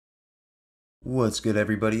What's good,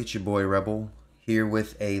 everybody? It's your boy Rebel here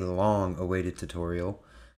with a long awaited tutorial.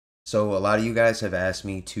 So a lot of you guys have asked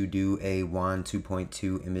me to do a Wan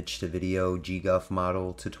 2.2 image to video GGUF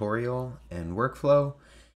model tutorial and workflow,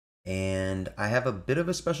 and I have a bit of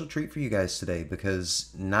a special treat for you guys today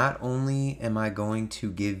because not only am I going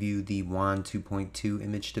to give you the Wan 2.2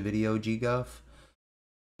 image to video GGUF,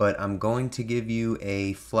 but I'm going to give you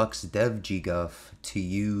a Flux Dev GGUF to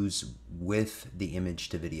use with the image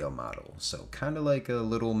to video model. So kind of like a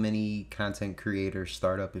little mini content creator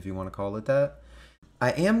startup, if you want to call it that. I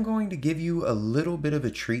am going to give you a little bit of a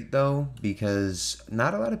treat though, because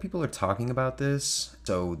not a lot of people are talking about this.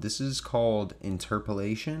 So this is called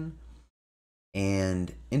interpolation,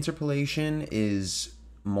 and interpolation is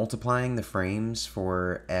multiplying the frames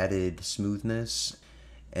for added smoothness.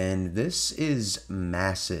 And this is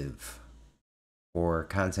massive for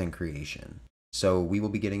content creation. So we will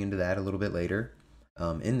be getting into that a little bit later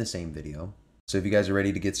in the same video. So if you guys are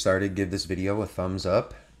ready to get started, give this video a thumbs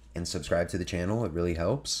up and subscribe to the channel. It really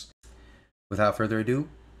helps. Without further ado,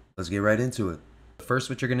 let's get right into it. First,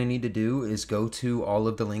 what you're going to need to do is go to all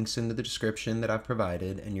of the links in the description that I've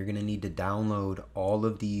provided, and you're going to need to download all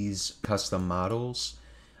of these custom models,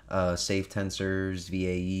 safe tensors,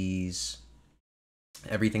 VAEs,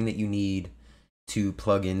 everything that you need to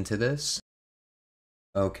plug into this.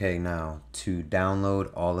 Okay, now to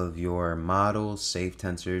download all of your models, safe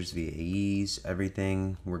tensors, VAEs,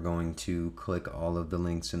 everything, we're going to click all of the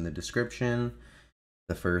links in the description.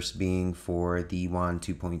 The first being for the Wan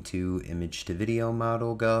 2.2 image to video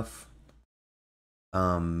model GUF.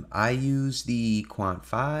 I use the Quant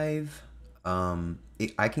 5.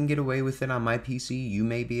 I can get away with it on my PC. You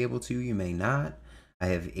may be able to, you may not. I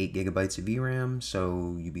have 8 gigabytes of VRAM,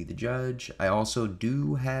 so you be the judge. I also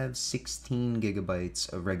do have 16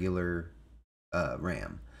 gigabytes of regular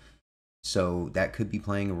RAM. So that could be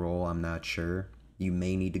playing a role, I'm not sure. You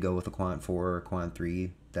may need to go with a Quant 4 or a Quant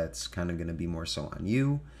 3. That's kind of going to be more so on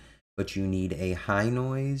you. But you need a high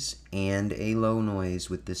noise and a low noise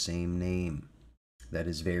with the same name. That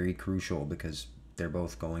is very crucial because they're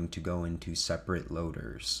both going to go into separate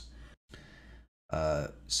loaders.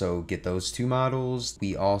 So get those two models.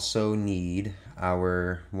 We also need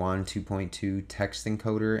our Wan 2.2 text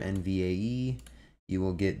encoder and VAE. You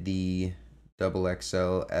will get the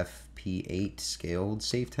XXL FP8 scaled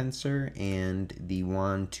safe tensor and the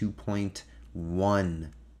Wan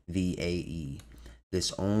 2.1 VAE.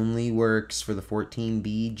 This only works for the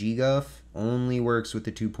 14B GGUF, only works with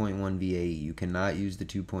the 2.1 VAE. You cannot use the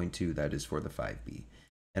 2.2, that is for the 5B.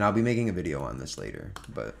 And I'll be making a video on this later,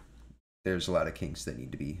 but there's a lot of kinks that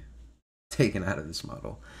need to be taken out of this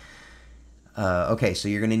model. Okay, so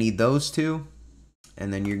you're going to need those two,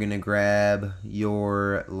 and then you're going to grab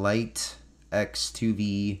your light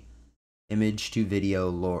I2V image to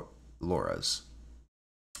video loras.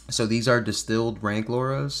 So these are distilled rank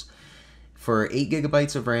loras. For 8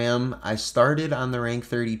 gigabytes of RAM, I started on the rank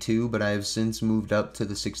 32, but I have since moved up to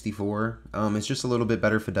the 64. It's just a little bit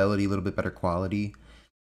better fidelity, a little bit better quality,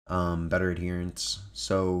 better adherence.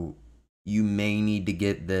 So you may need to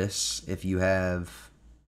get this if you have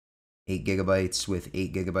 8 gigabytes with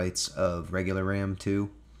 8 gigabytes of regular RAM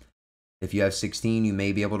too. If you have 16, you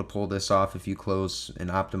may be able to pull this off if you close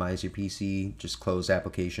and optimize your PC. Just close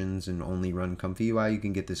applications and only run ComfyUI. You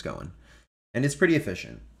can get this going. And it's pretty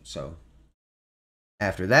efficient. So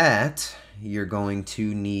after that, you're going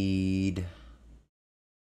to need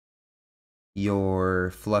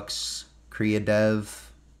your Flux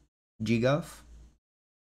Dev GGUF.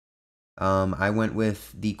 I went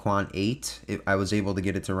with the Quant 8. I was able to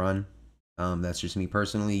get it to run. That's just me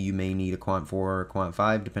personally. You may need a Quant 4 or a Quant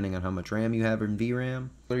 5 depending on how much RAM you have in VRAM.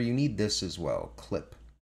 But you need this as well, clip.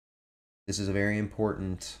 This is a very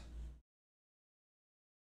important.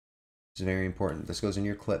 This goes in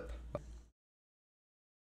your clip.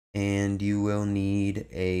 And you will need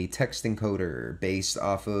a text encoder based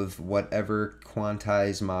off of whatever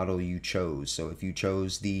quantized model you chose. So if you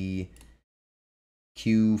chose the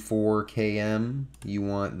Q4KM, you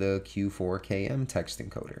want the Q4KM text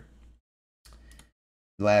encoder.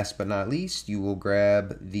 Last but not least, you will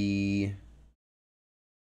grab the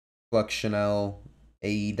Flux Chanel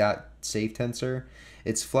AE.safe tensor.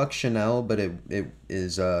 It's Flux Chanel, but it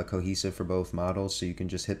is cohesive for both models, so you can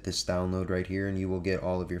just hit this download right here and you will get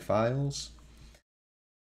all of your files.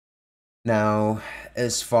 Now,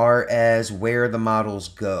 as far as where the models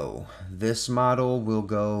go, this model will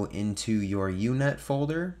go into your unet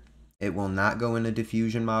folder. It will not go in a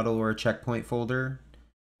diffusion model or a checkpoint folder.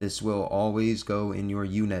 This will always go in your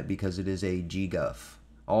unet because it is a GGUF.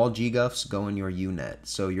 All GGUFs go in your unet,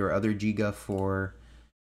 so your other GGUF for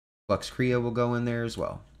Flux Crea will go in there as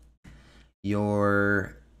well.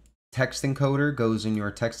 Your text encoder goes in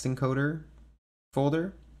your text encoder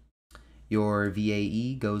folder. Your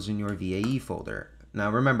VAE goes in your VAE folder. Now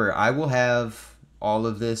remember, I will have all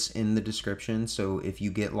of this in the description, so if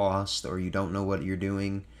you get lost or you don't know what you're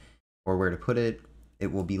doing or where to put it,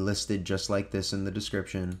 it will be listed just like this in the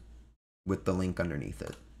description with the link underneath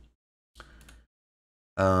it.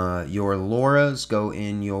 Your loras go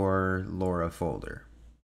in your lora folder.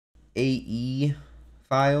 AE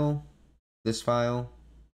file, this file,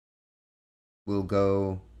 will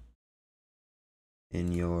go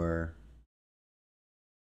in your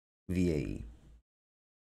VAE.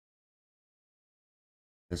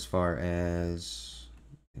 As far as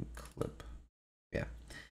clip, yeah.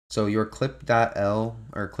 So your clip.l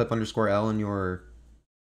or clip_l in your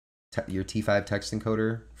T5 text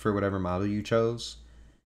encoder for whatever model you chose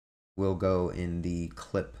will go in the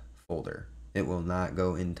clip folder. It will not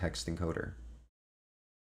go in text encoder.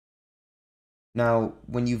 Now,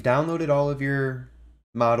 when you've downloaded all of your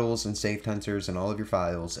models and safe tensors and all of your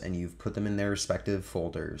files and you've put them in their respective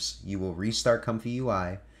folders, you will restart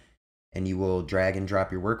ComfyUI and you will drag and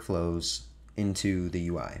drop your workflows into the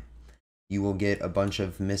UI. You will get a bunch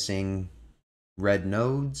of missing red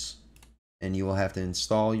nodes, and you will have to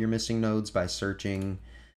install your missing nodes by searching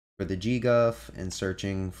for the GGUF and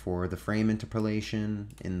searching for the frame interpolation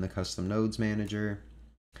in the custom nodes manager.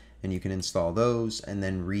 And you can install those and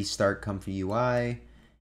then restart ComfyUI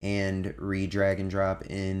and re-drag and drop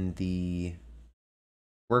in the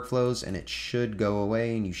workflows, and it should go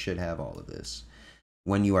away and you should have all of this.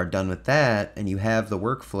 When you are done with that and you have the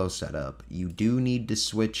workflow set up, you do need to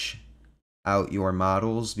switch out your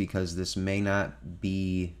models because this may not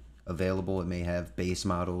be available. It may have base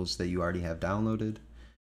models that you already have downloaded.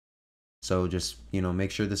 So just, make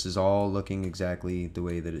sure this is all looking exactly the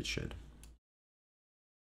way that it should.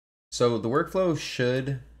 So the workflow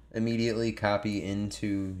should immediately copy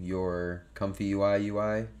into your ComfyUI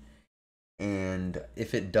UI. And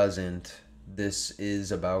if it doesn't, this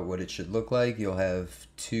is about what it should look like. You'll have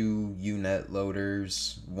two unet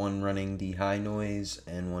loaders, one running the high noise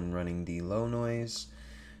and one running the low noise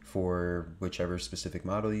for whichever specific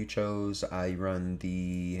model you chose. I run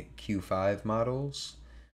the Q5 models.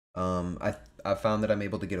 I found that I'm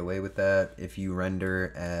able to get away with that if you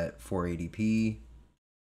render at 480p.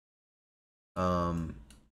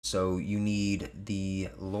 So you need the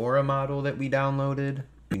LoRa model that we downloaded.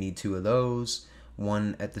 We need two of those,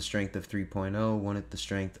 one at the strength of 3.0, one at the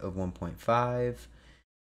strength of 1.5.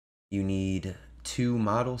 You need two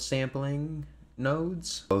model sampling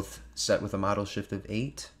nodes, both set with a model shift of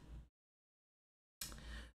 8.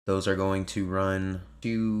 Those are going to run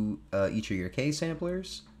to each of your K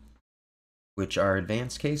samplers, which are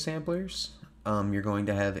advanced K samplers. You're going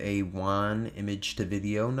to have a Wan image to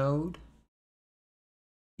video node.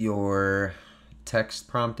 Your text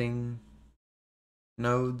prompting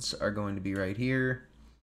nodes are going to be right here.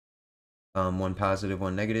 One positive,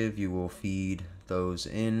 one negative. You will feed those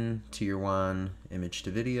in to your Wan image to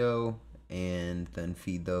video and then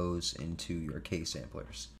feed those into your K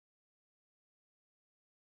samplers.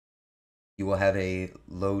 You will have a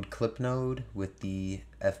load clip node with the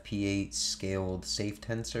FP8 scaled safe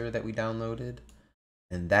tensor that we downloaded,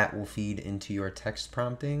 and that will feed into your text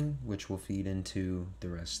prompting, which will feed into the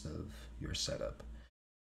rest of your setup.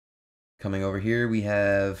 Coming over here, we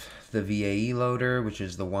have the VAE loader, which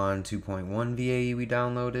is the Wan 2.1 VAE we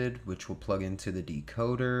downloaded, which will plug into the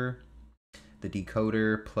decoder. The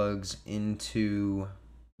decoder plugs into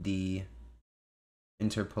the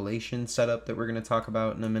interpolation setup that we're going to talk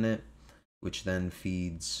about in a minute, which then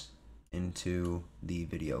feeds into the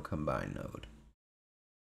video combine node.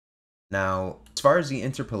 Now, as far as the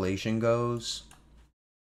interpolation goes,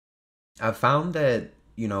 I've found that,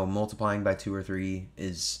 multiplying by 2 or 3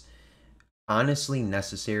 is honestly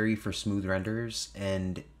necessary for smooth renders,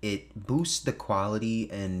 and it boosts the quality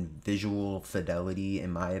and visual fidelity,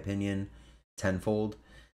 in my opinion, tenfold.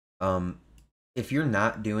 If you're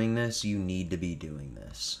not doing this, you need to be doing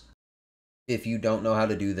this. If you don't know how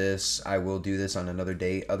to do this, I will do this on another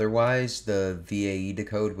date. Otherwise, the VAE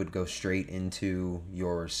decode would go straight into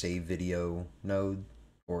your save video node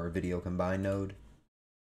or video combine node,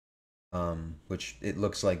 which it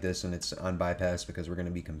looks like this, and it's on bypass because we're going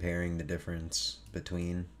to be comparing the difference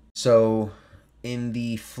between. So in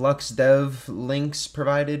the Flux Dev links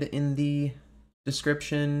provided in the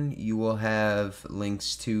description, you will have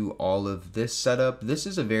links to all of this setup. This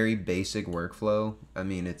is a very basic workflow. I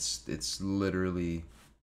mean, it's literally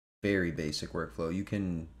very basic workflow. You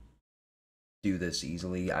can do this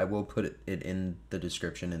easily. I will put it in the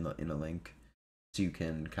description in a link so you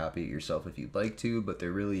can copy it yourself if you'd like to, but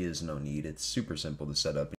there really is no need. It's super simple to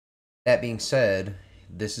set up. That being said,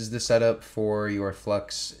 this is the setup for your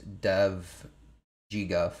Flux Dev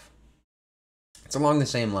GGUF. It's along the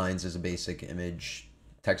same lines as a basic image,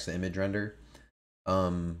 text-to-image render,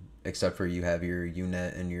 except for you have your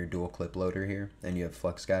unet and your dual clip loader here, and you have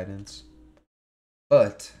Flux guidance.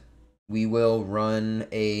 But we will run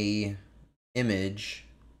a image,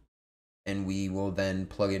 and we will then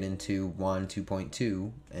plug it into Wan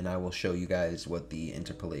 2.2, and I will show you guys what the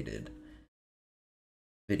interpolated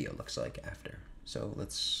video looks like after. So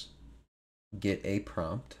let's get a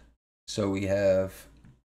prompt. So we have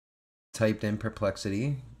typed in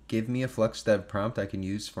perplexity, give me a Flux Dev prompt I can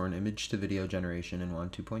use for an image to video generation in Wan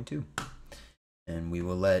 2.2. And we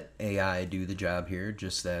will let AI do the job here,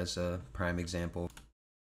 just as a prime example.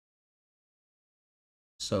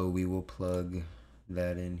 So we will plug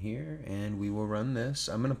that in here and we will run this.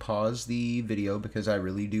 I'm going to pause the video because I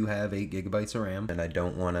really do have 8 gigabytes of RAM and I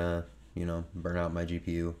don't want to, burn out my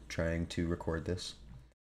GPU trying to record this.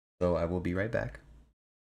 So I will be right back.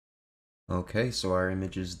 Okay, so our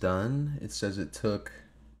image is done. It says it took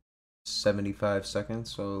 75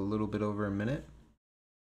 seconds, so a little bit over a minute.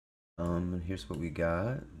 And here's what we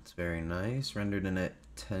got. It's very nice, rendered in at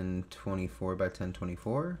 1024 by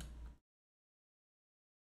 1024.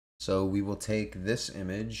 So we will take this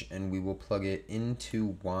image and we will plug it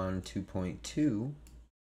into Wan 2.2,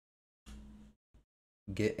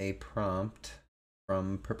 get a prompt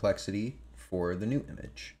from Perplexity for the new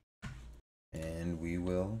image, and we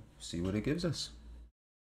will see what it gives us.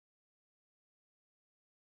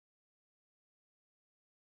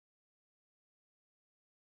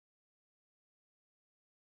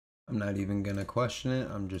 I'm not even gonna question it,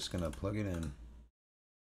 I'm just gonna plug it in.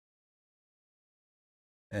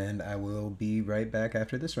 And I will be right back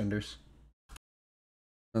after this renders.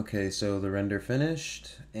 Okay, so the render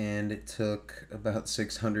finished and it took about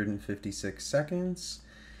 656 seconds.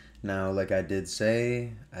 Now, like I did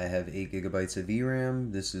say, I have 8 gigabytes of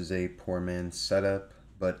VRAM. This is a poor man's setup,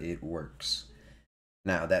 but it works.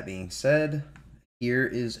 Now, that being said, here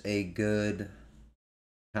is a good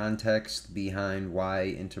context behind why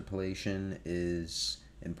interpolation is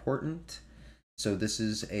important. So this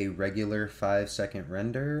is a regular 5-second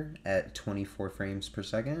render at 24 frames per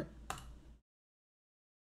second.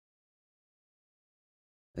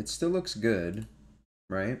 It still looks good,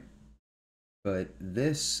 right? But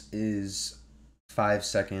this is 5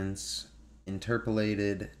 seconds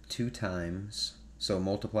interpolated 2 times, so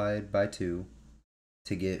multiplied by 2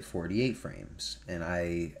 to get 48 frames. And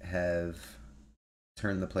I have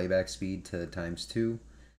turned the playback speed to ×2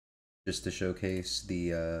 just to showcase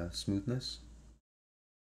the smoothness.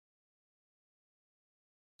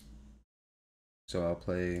 So I'll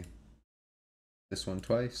play this one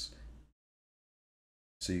twice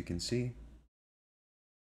so you can see.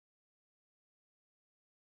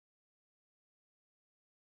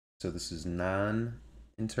 So this is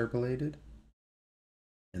non-interpolated,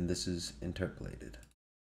 and this is interpolated.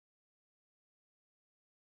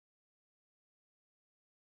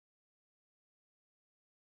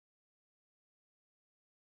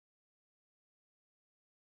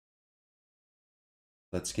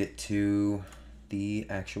 Let's get to the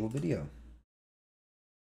actual video.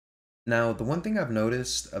 Now, the one thing I've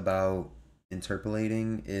noticed about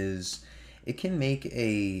interpolating is it can make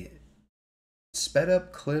a sped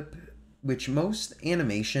up clip, which most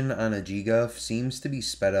animation on a GGUF seems to be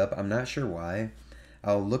sped up. I'm not sure why.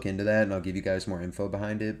 I'll look into that and I'll give you guys more info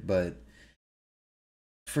behind it, but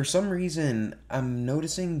for some reason, I'm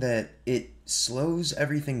noticing that it slows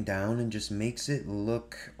everything down and just makes it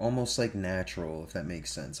look almost like natural, if that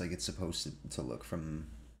makes sense. Like it's supposed to look from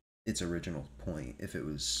its original point, if it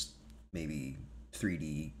was maybe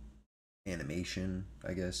 3D animation,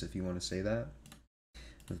 I guess, if you want to say that.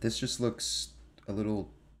 But this just looks a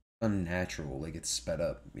little unnatural, like it's sped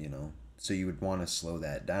up, so you would want to slow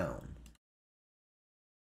that down.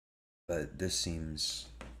 But this seems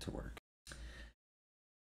to work.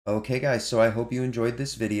 Okay guys, so I hope you enjoyed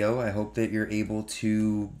this video. I hope that you're able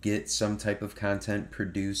to get some type of content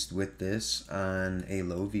produced with this on a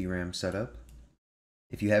low VRAM setup.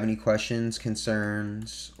 If you have any questions,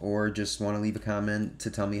 concerns, or just want to leave a comment to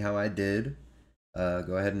tell me how I did,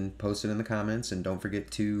 go ahead and post it in the comments, and don't forget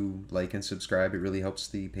to like and subscribe. It really helps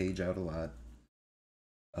the page out a lot.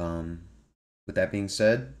 With that being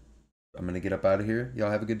said, I'm going to get up out of here.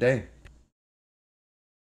 Y'all have a good day.